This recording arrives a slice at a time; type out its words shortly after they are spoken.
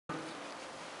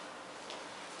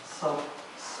So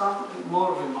some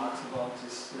more remarks about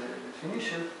this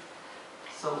definition.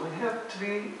 So we have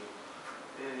three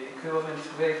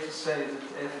equivalent ways to say that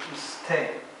f is T.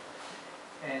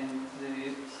 And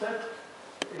the third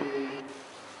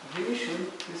definition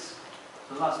is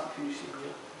the last definition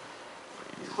here.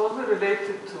 It's closely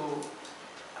related to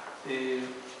a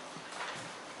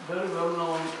very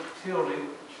well-known theory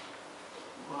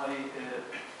by,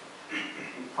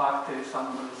 in fact,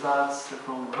 some results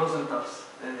from Rosenthal's,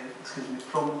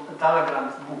 from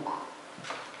Dalagran's book.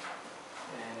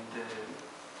 And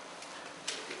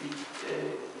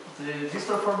this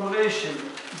formulation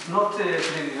is not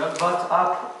trivial, but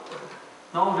up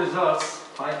known results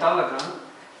by Dalagran,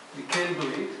 we can do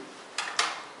it.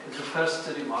 As the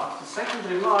first remark. The second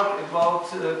remark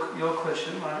about your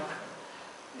question, Mark.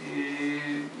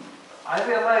 I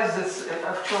realize that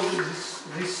actually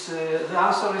the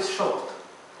answer is short.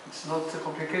 It's not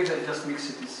complicated. I just mix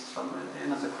it with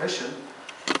another question.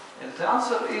 And the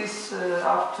answer is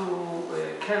up to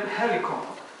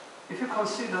helicompact. If you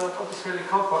consider what is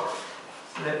helicompact,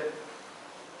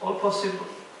 all possible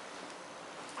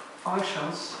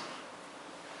functions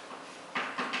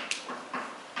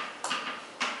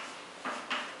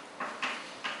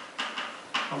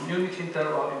from unit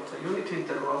interval into unit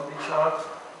interval, which are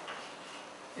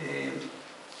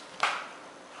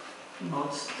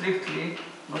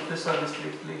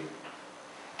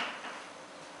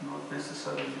not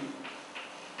necessarily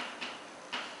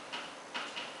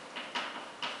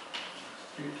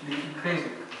strictly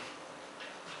increasing.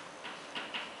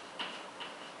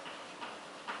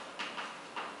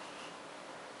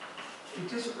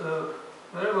 It is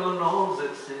very well known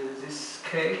that this K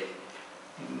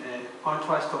in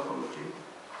pointwise topology,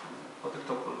 product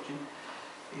topology,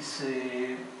 is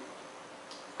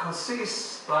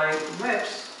consists by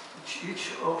maps.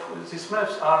 Each of these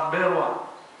maps are bare one.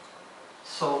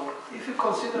 So if you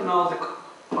consider now the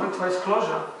pointwise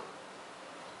closure,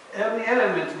 any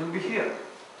element will be here.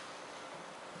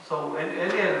 So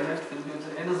any element will be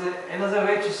another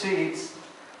way to see it.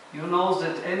 You know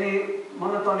that any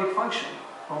monotonic function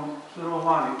from 0,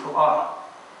 1 into R,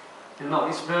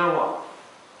 is bare one.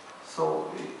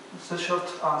 So it's a short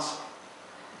answer.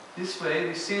 This way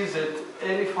we see that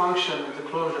any function with the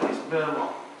closure is bare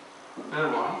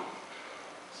one.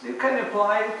 So you can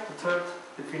apply the third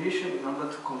definition in order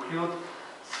to conclude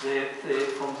that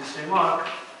from this remark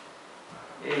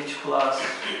H plus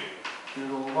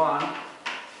 0, 1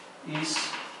 is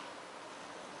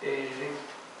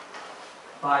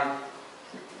by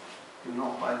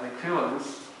the equivalence,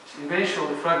 it's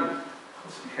eventually fragment,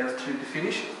 because we have three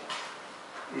definitions,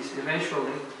 is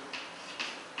eventually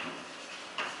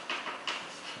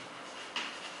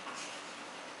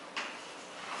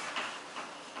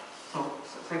so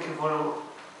thank you for your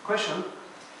question.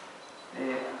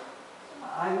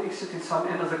 I mixed some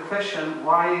another question,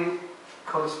 why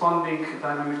corresponding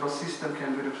dynamical system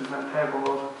can be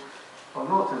representable or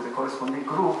not, and the corresponding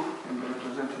group can be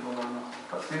representable or not.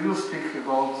 But we will speak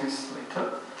about this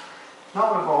later.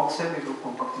 Now about semi-group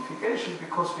compactification,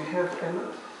 because we have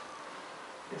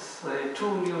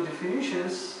two new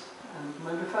definitions, and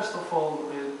maybe first of all,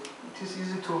 it is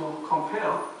easy to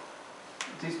compare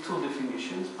these two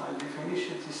definitions. By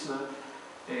definition, it is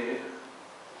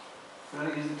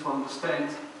very easy to understand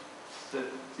that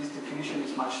this definition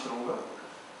is much stronger.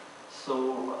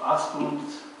 So Asplund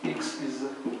X is a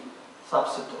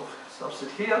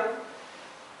subset here,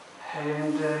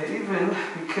 and even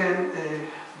we can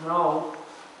know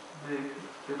the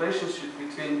relationship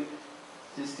between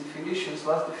these definitions,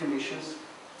 last definitions,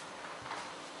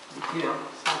 here,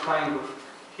 some kind of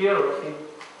hierarchy.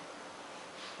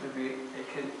 Maybe I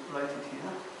can write it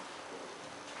here.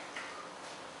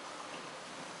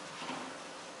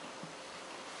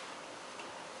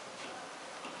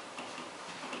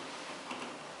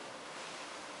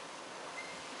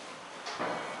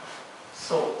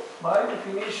 So, by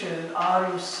definition,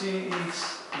 RUCX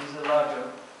is a larger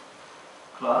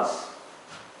class.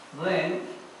 Then,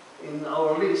 in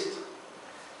our list,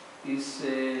 is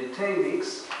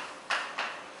 10x.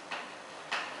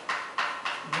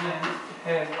 Then we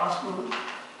have Asplund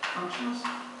functions.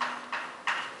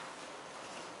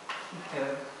 We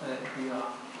have here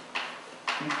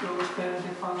equivalence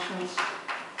parity functions.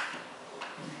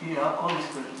 And here only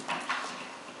parity functions.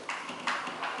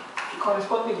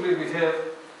 Correspondingly, we have,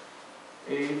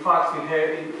 in fact, we have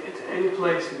at any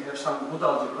place we have some good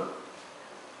algebra,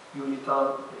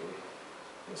 unital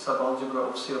subalgebra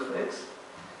of C of x,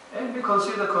 and we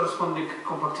consider corresponding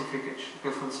compactification,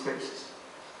 different spaces.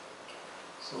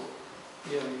 So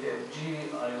here we have G,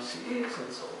 IOCX,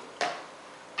 and so on.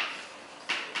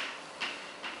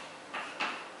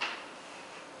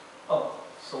 Oh,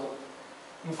 so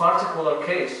in particular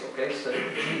case, okay, so G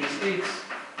is X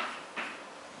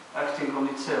acting on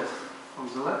itself from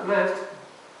the left.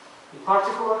 In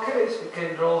particular case, we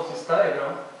can draw this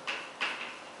diagram.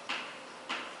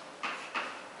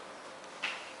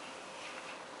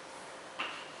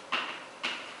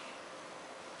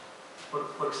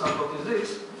 For example,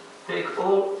 this take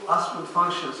all Asplund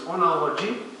functions on our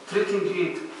G, treating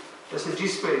it as a G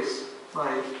space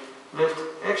by left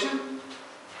action,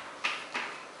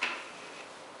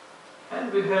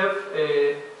 and we have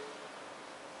a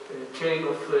chain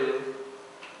of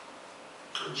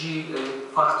G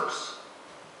factors.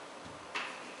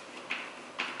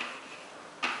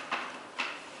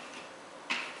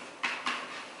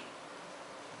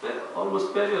 They're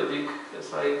almost periodic,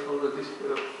 as I already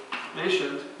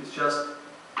mentioned, is just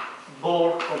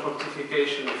Bohr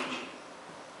compactification of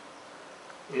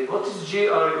G. What is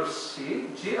GRUC?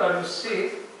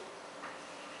 GRUC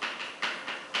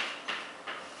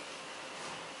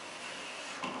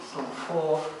so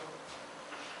for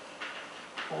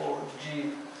G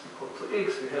is equal to X,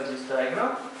 we have this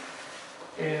diagram.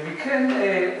 We can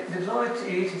denote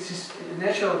it, it is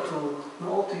natural to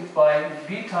note it by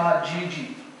beta GG.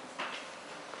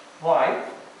 Why?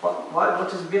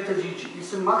 What is beta GG?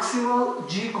 It's a maximal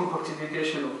G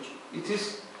compactification of G. It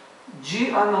is G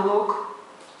analog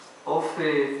of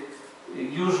a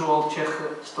usual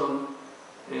Chern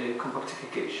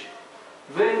compactification.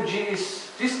 When G is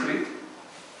discrete,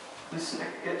 this is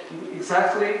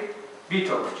exactly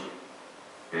beta of G.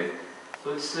 Okay? So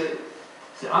it's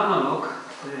the analog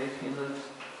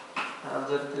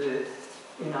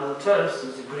in other terms,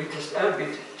 is the greatest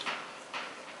ambit.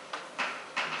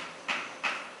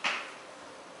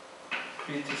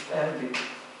 Greatest ambit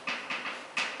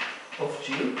of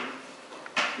G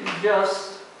is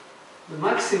just the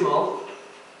maximal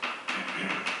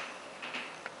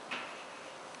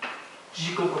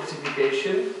G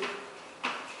compactification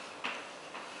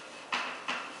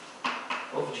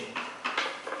of G.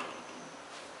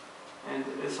 And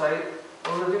as I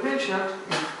already mentioned,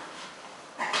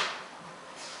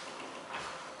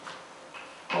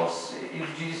 of course,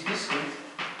 if G is discrete,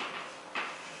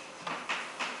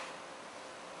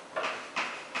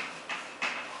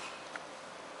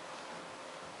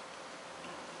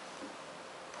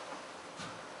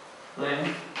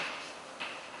 then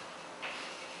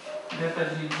beta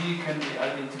GG can be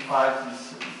identified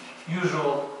as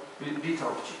usual with beta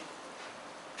of G.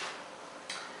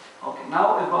 Okay,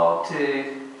 now about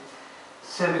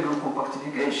semigroup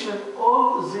compactification.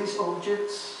 All these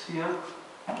objects here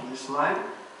on this line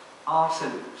are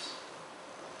semigroups.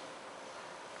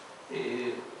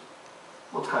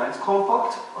 What kind?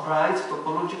 Compact, right,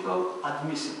 topological,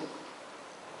 admissible.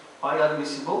 Why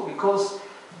admissible? Because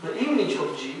the image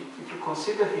of G, if you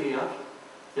consider here,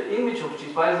 the image of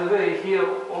G, by the way, here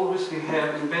always we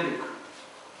have embedding.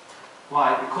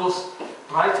 Why? Because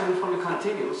right uniformly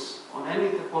continuous on any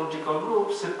topological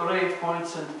group separate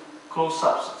points and closed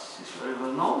subsets. It's very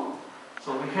well known.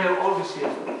 So we have always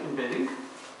here embedding.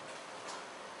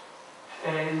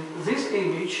 And this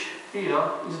image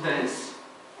here is dense,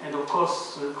 and of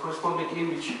course the corresponding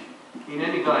image in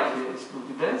any guy here will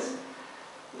be dense.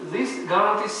 This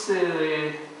guarantees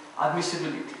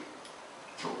admissibility.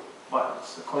 So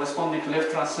the corresponding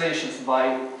left translations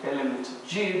by elements of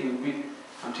G will be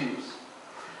continuous.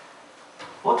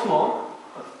 What more?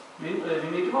 We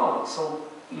need more. So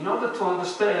in order to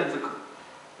understand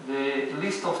the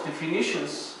list of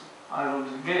definitions I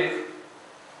already gave,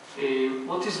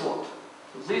 what is what?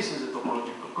 So this is a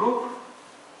topological group.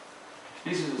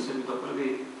 This is a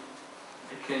semi-topological.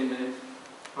 I can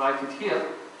write it here.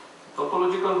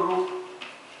 Topological group.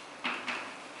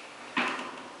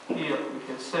 Here we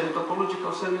have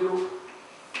semi-topological semigroup.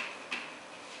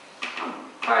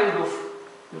 Kind of,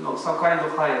 some kind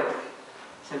of hierarchy.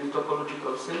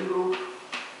 Semi-topological semigroup.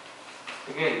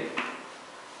 Again,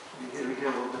 we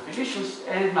have all definitions.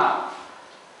 And now,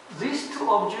 these two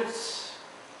objects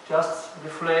just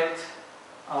reflect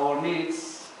our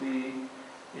needs. We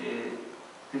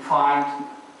defined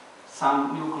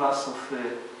some new class of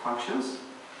functions.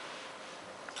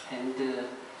 And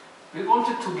we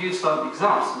wanted to give some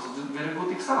examples, very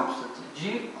good examples.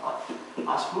 G,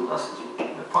 Asplund,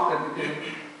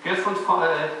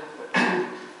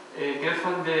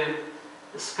 given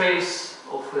the space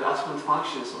of Asplund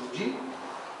functions of G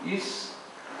is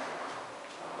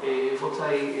what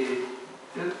I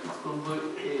will do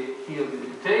here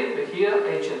with detail. Here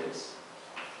H and S.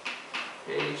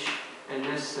 H and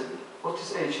S. What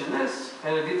is H and S?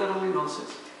 Hereditarily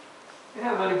non-sensitive. We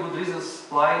have very good reasons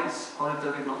why it's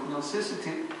hereditarily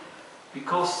non-sensitive,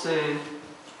 because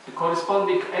the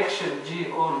corresponding action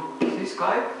G on this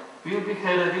guy will be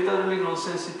hereditarily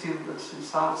non-sensitive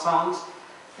sounds,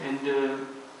 and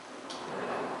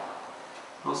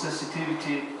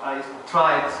non-sensitivity I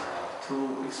tried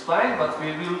to explain, but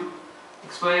we will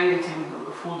explain it in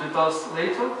full details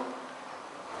later.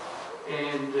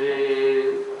 And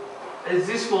at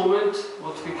this moment,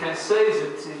 what we can say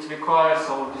is that it requires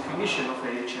our definition of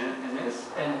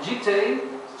AHNS, and G-tame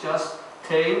is just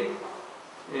tame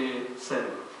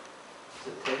semigroup.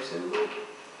 The tame semigroup.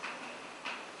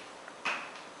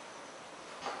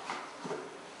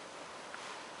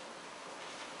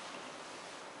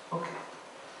 Okay.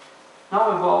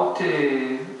 Now about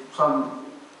some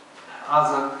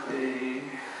other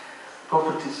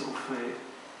properties of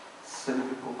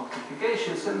semigroup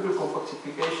compactification. Semigroup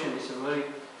compactification is a very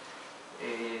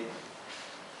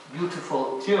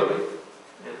beautiful theory.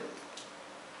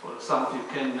 For example, you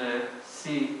can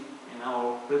see in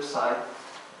our website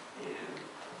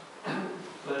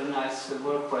very nice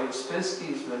work by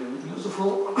Uspensky, is very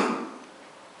useful.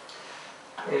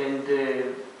 And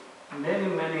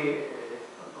many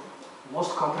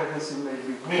most comprehensive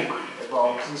maybe book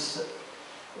about this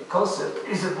concept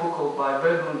is a book by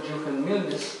Berglund, Juch and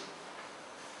Milnes.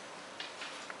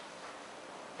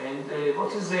 And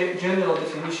what is the general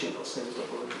definition of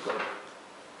semi-topological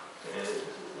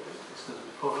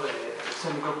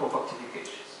semigroup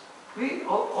compactifications? We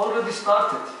already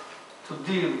started to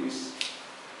deal with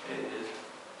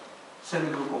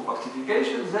semigroup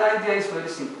compactifications. The idea is very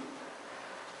simple.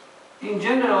 In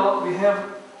general, we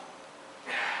have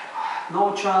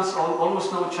no chance, or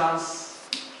almost no chance,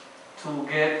 to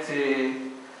get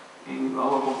in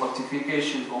our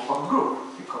compactification compact group,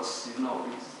 because you know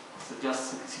it's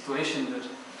just a situation that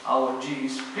our G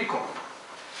is pre-compact.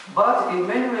 But in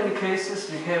many cases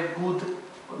we have good,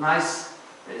 nice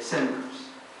semigroups.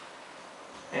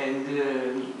 And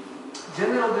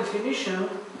general definition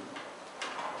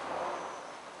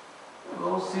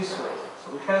goes this way.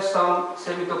 So we have some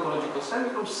semi-topological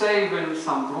semigroups, say when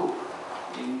some group,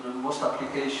 in most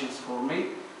applications for me,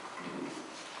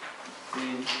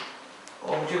 the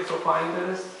objects of our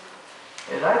interest.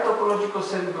 A right topological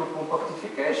semigroup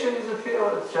compactification is a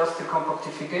theory, it's just a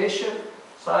compactification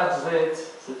such that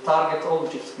the target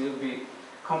objects will be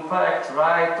compact,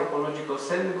 right topological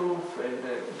semigroup, and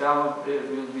the down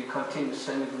will be continuous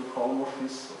semigroup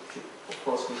homomorphism, of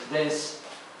course with dense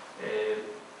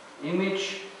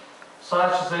image,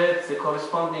 such that the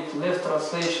corresponding left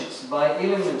translations by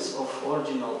elements of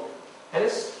original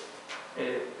S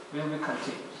will be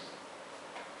continuous.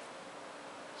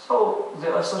 So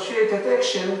the associated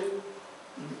action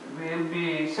will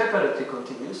be separately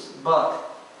continuous, but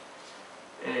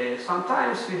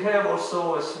sometimes we have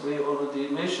also, as we already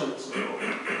mentioned,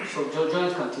 so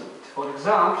joint continuity. For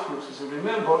example, as you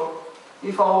remember,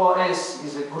 if our S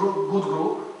is a good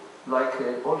group, like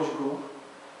a Polish group,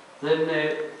 then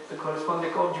the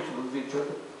corresponding object will be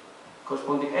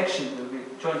corresponding action will be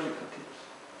jointly continuous.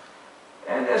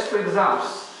 And as to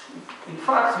examples, in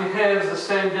fact, we have the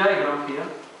same diagram here.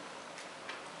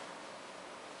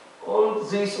 All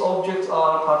these objects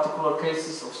are particular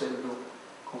cases of semigroup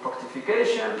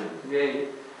compactification. Again,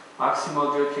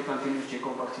 maximal jointly continuous G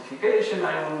compactification.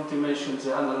 I already mentioned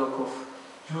the analog of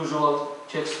usual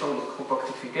Check-Stone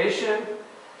compactification.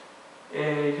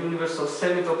 Universal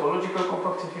semi-topological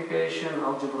compactification,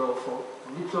 algebra for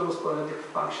Little sporadic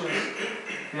functions.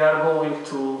 We are going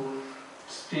to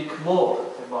speak more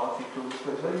about Little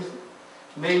sporadic.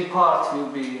 Main part will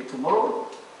be tomorrow.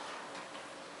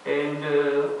 And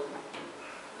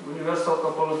universal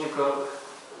topological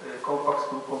compact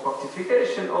group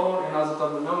compactification, or in other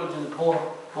terminology, Bohr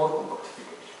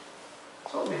compactification.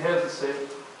 So we have the same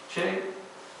chain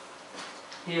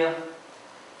here.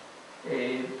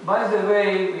 By the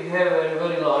way, we have a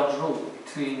very large room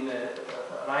between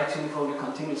right uniformly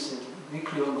continuous and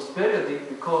weakly almost periodic,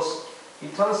 because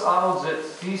it turns out that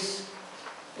this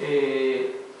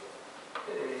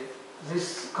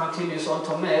continuous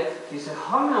onto map is a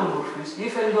homeomorphism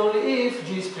if and only if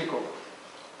G is pre-compact.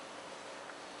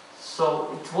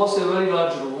 So it was a very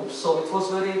large room, so it was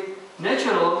very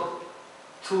natural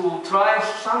to try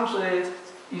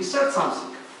insert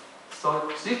something.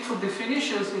 So these two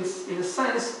definitions, in a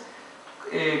sense,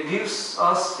 gives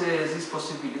us this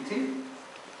possibility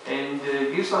and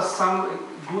gives us some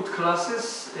good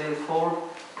classes for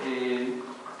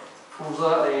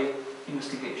further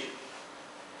investigation.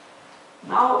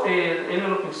 Now,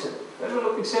 enveloping semigroup.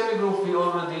 Enveloping semigroup we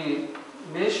already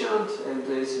mentioned, and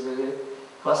there is a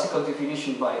classical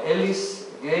definition by Ellis.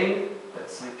 Again,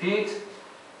 let's repeat.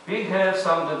 We have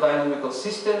some dynamical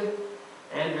system,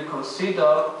 and we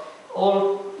consider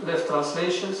all left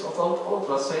translations of all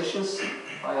translations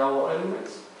by our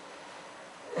elements,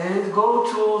 and go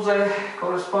to the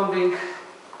corresponding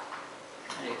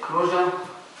closure.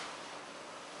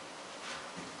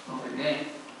 So again,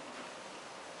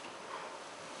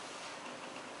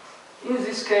 in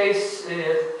this case,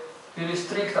 we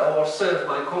restrict ourselves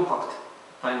by compact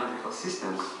dynamical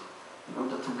systems in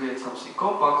order to get something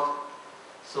compact.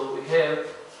 So we have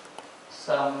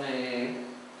some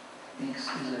X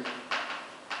is a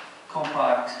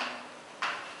compact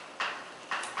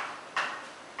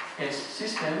S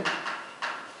system.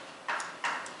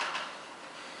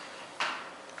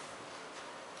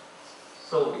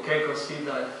 So we can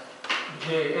consider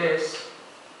JS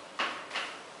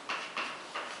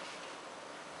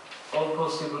all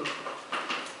possible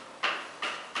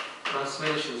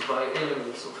translations by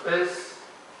elements of S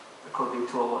according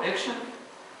to our action.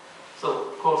 So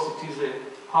of course it is a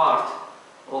part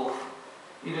of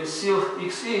either C of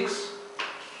XX,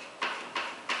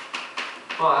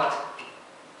 but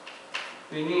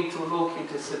we need to look at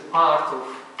it as a part of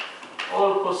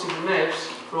all possible maps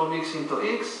from X into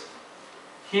X.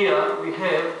 Here we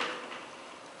have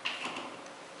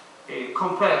a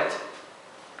compact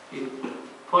in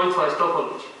pointwise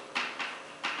topology.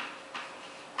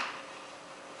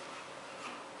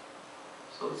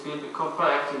 So it will be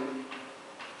compact in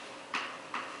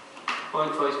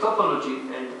pointwise topology,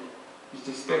 and with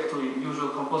respect to usual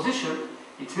composition,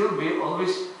 it will be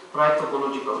always right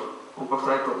topological, compact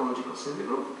right topological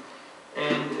semigroup.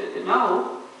 And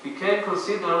now we can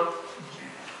consider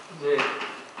the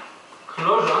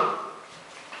closure,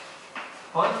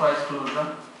 pointwise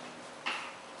closure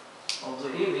of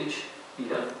the image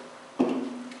here.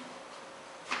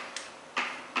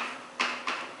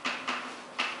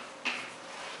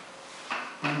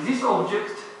 And this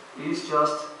object is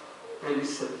just a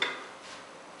set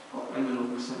of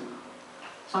envelope symbol.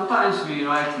 Sometimes we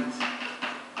write it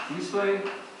this way,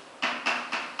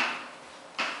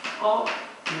 or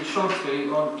in a short way,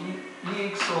 or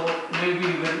EX, or maybe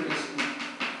even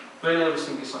when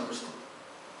everything is understood.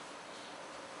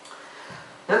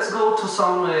 Let's go to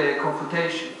some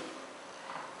computation.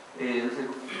 The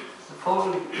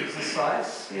following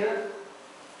exercise here,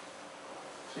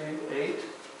 8.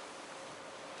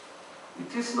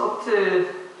 It is not,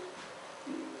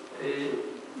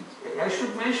 I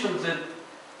should mention that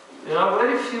there are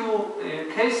very few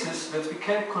cases that we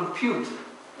can compute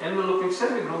enveloping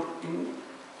semigroup in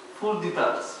full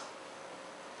details.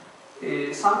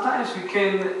 Sometimes we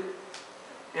can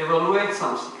evaluate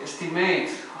something, estimate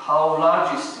how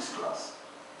large is this class.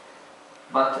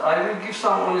 But I will give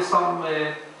only some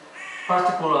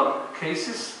particular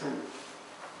cases. And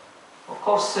of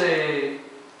course, there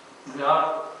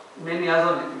are many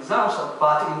other examples,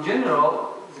 but in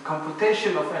general, the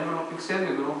computation of enveloping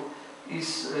semigroup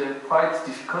is quite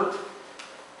difficult,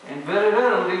 and very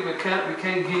rarely we can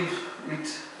give it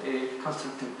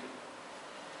constructively.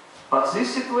 But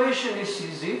this situation is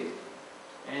easy,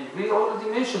 and we already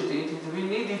mentioned it. We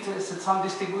need it as some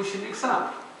distinguishing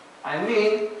example. I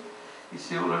mean,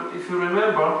 if you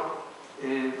remember,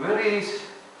 a very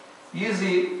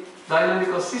easy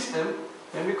dynamical system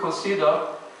when we consider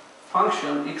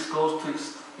function x goes to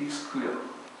x squared.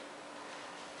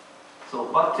 So,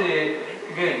 but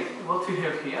again, what we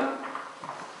have here,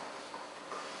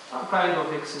 some kind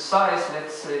of exercise.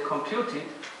 Let's compute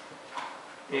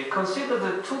it. Consider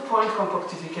the two-point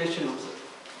compactification of Z.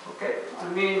 Okay, I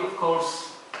mean, of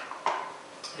course,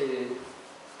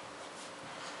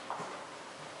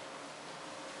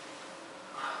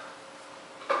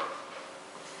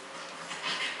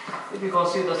 if you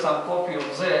consider some copy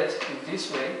of Z in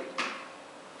this way,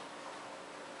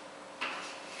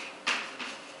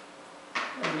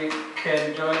 and we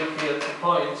can join here 2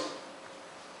 points.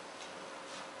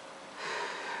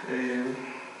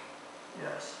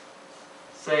 Yes,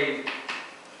 say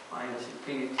minus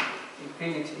infinity,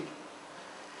 infinity.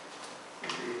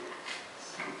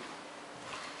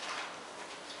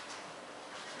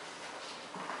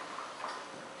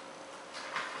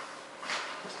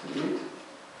 Just a minute.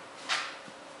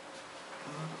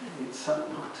 I need some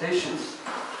notations.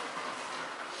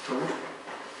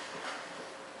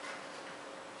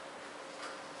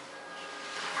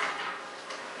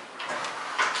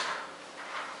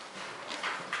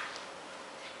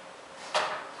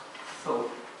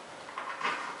 So,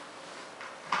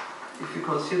 if you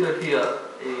consider here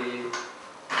a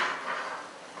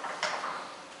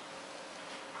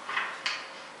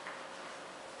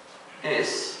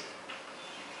S,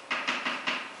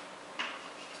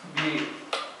 B,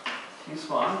 this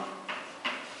one,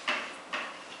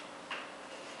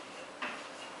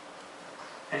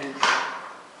 and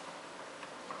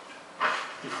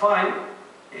define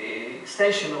a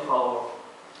extension of our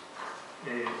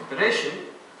operation,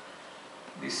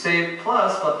 we say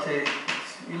plus, but it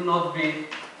will not be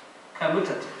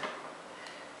commutative.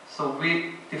 So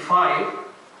we define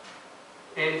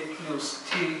n plus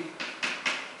t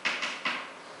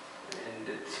and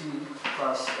t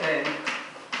plus n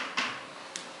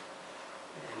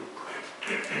and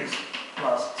s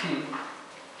plus t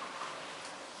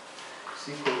is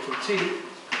equal to t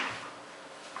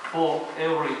for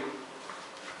every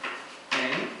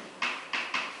n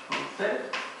of that,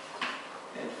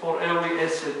 and for every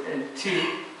s and t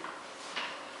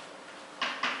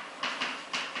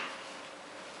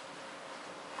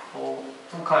for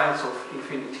two kinds of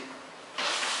infinity.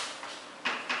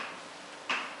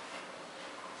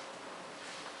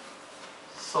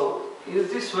 So in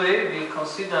this way we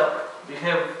consider we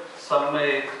have some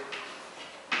a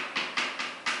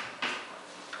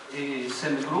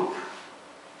semigroup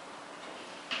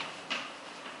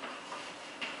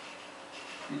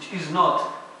which is not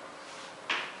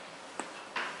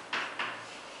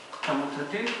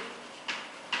commutative.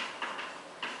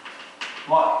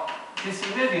 Why? This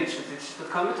immediately it's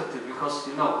commutative because,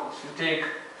 you know, if you take,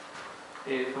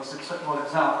 for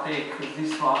example, take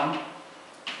this one,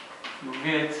 you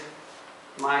get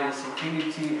minus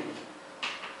infinity, and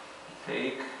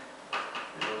take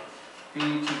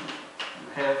infinity, you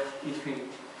have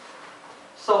infinity.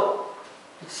 So,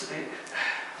 it's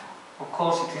of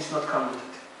course it is not commutative.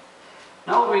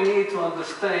 Now we need to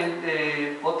understand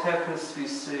what happens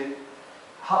with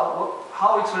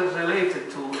how it's related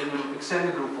to a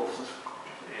semigroup of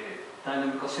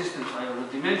dynamical systems I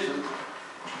already mentioned.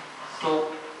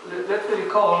 So let me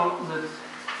recall that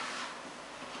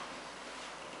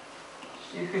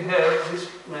if we have this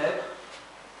map,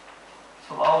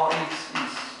 so our x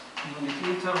is unit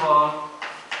interval,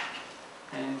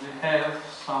 and we have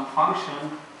some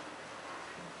function,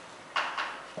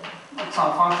 not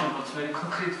some function, but very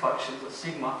concrete function, the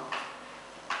sigma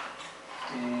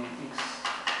x.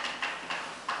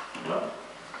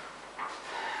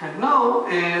 And now,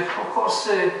 of course,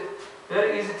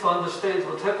 very easy to understand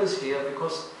what happens here,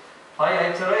 because by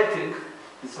iterating,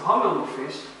 it's a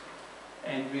homeomorphism,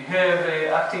 and we have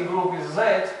an acting group with Z,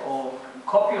 or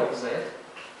copy of Z.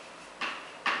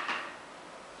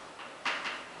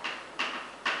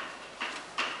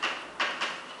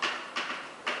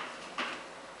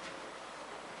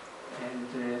 And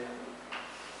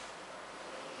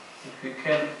if we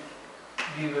can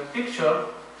give a picture,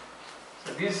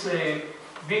 so this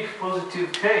big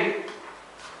positive K,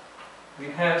 we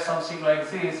have something like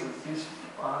this, and this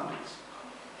one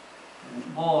is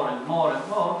more and more and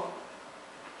more.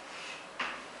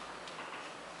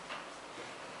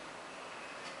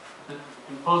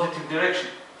 In positive direction,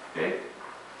 okay?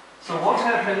 So what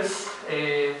happens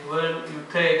when you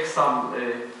take some,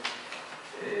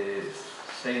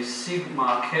 say,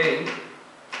 sigma K,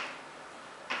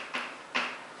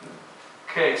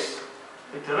 case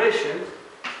iteration,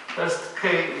 first K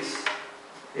is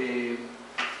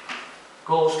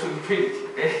goes to infinity,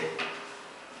 okay?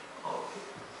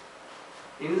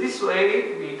 In this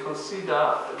way, we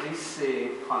consider this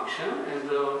function, and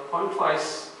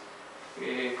pointwise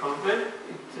we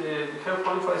have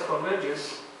pointwise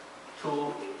convergence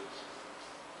to,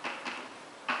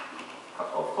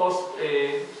 of course,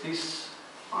 this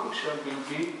function will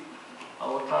be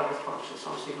our target function,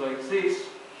 something like this.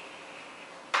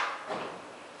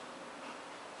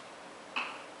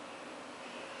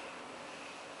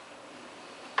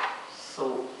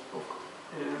 So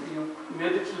you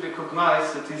immediately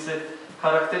recognize that it's a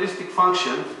characteristic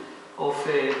function of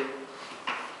a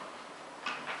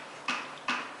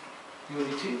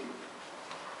unity,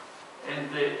 and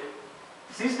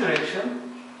this direction,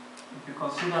 if you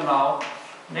consider now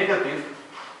negative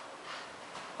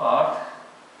part,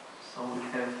 so we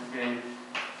have again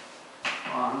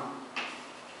 1,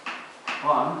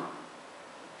 1,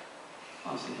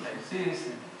 something like this,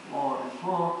 and more and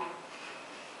more.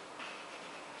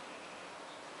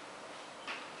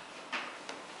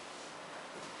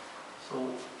 So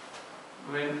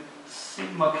when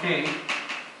sigma K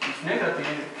is negative,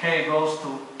 K goes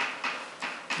to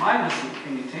minus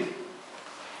infinity,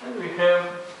 and we have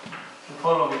the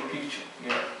following picture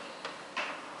here.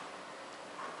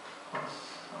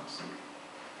 Something.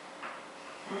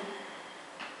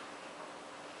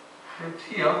 And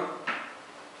here,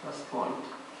 last point,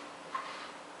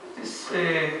 this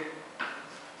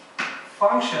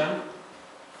function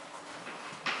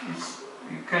is,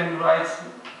 you can write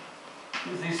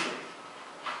this way,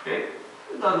 okay?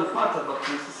 It doesn't matter, but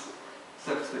this is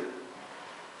exactly.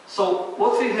 So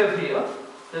what we have here,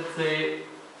 that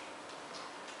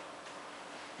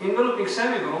enveloping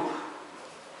semigroup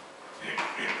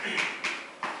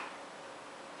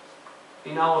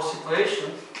in our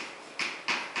situation, in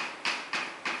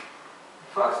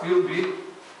fact, will be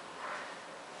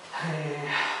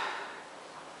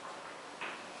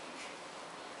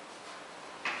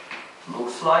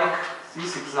looks like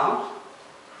this example.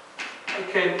 I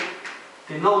can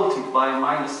denote it by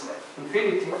minus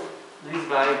infinity, this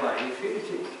guy by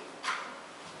infinity.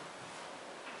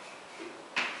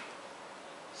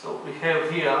 So we have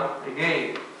here,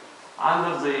 again,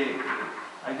 under the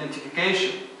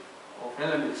identification of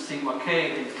elements sigma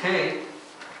k and k,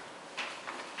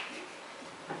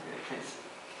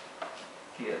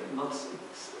 here not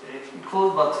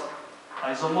equal but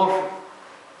isomorphic,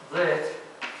 that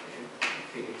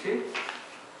infinity.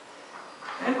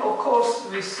 And of course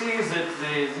we see that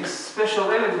these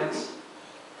special elements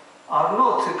are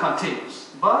not continuous,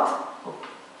 but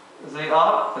they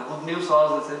are, the good news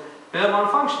are that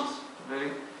Bar-Ilan functions,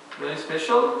 very, very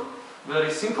special, very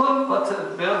simple, but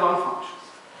Bar-Ilan functions.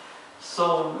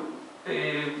 So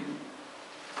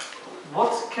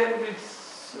what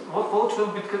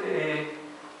will be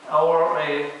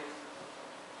our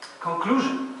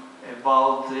conclusion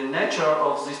about the nature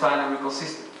of this dynamical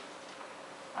system?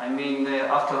 I mean,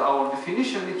 after our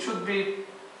definition, it should be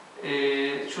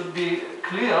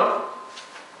clear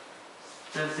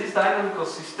that this dynamical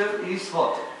system is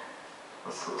what?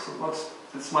 So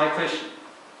that's my question.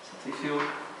 So if you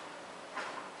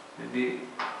maybe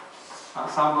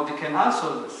somebody can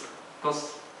answer this,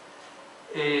 because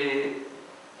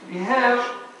we have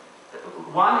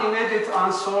one immediate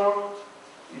answer,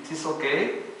 it is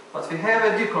okay, but we have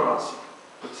a deeper answer,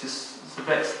 which is the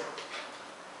best.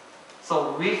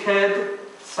 So we had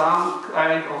some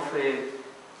kind of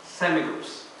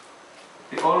semigroups.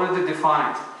 We already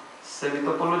defined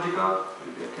semi-topological.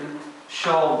 Maybe I can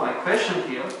show my question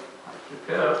here. I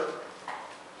prepared.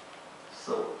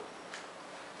 So,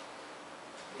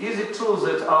 is it true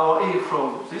that our E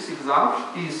from this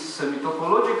example is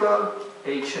semi-topological,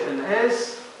 H and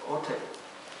S, or T?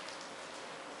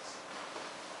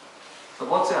 So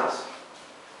what's the answer?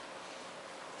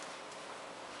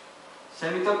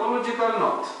 Semi-topological,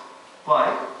 not.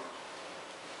 Why?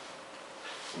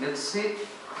 Let's see.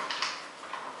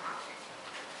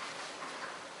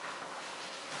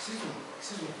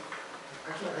 Excuse me.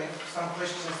 Actually, I have some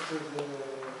questions to the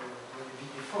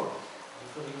before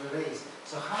you raised.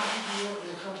 So how did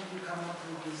you come up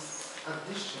with this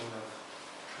addition of?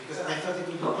 Because I thought it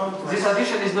would be pointwise. This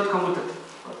addition is not commutative.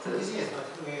 Yes, but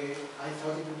I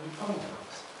thought it would be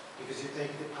pointwise because you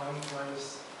take the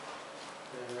pointwise.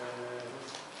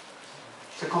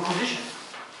 It's a composition.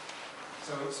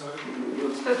 So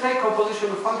you take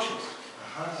composition of functions.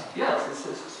 Yes, this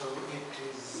is. So it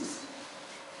is.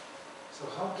 So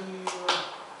how do you?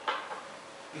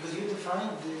 Because you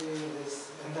defined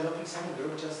this enveloping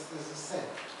semigroup just as a set.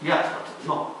 Yes, but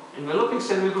no. Enveloping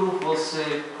semigroup was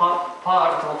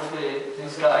part of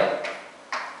this guy.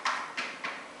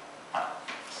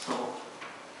 So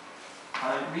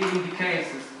I will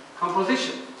indicate this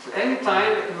composition. So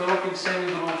anytime enveloping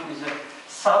semigroup is a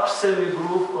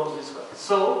sub-semigroup of this guy.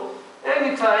 So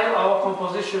anytime our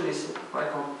composition is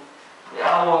like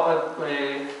our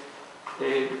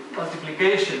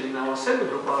multiplication in our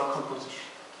semigroup are composition.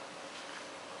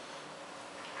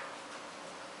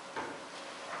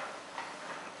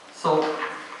 So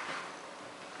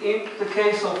in the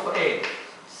case of A,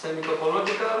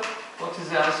 semi-topological, what is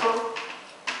the answer?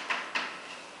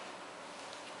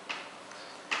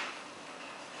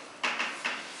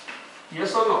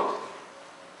 Yes or not?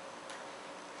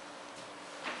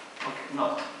 Okay,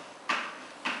 not.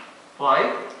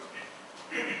 Why?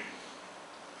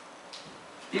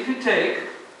 If you take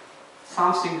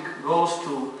something goes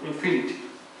to infinity,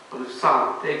 for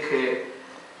example, take a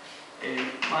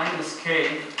minus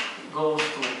k goes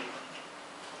to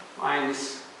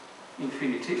minus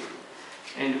infinity,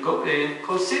 and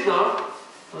consider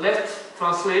left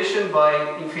translation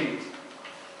by infinity.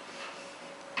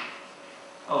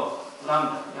 Oh,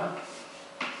 lambda, yeah?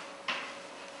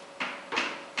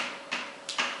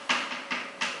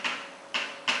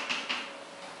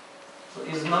 So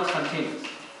it's not continuous.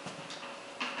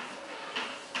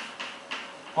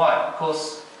 Why?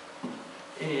 Because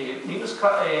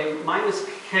minus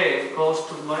k goes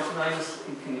to minus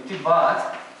infinity,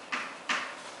 but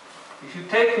if you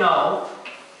take now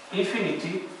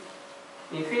infinity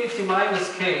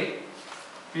minus k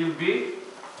will be,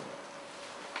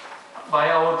 by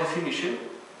our definition,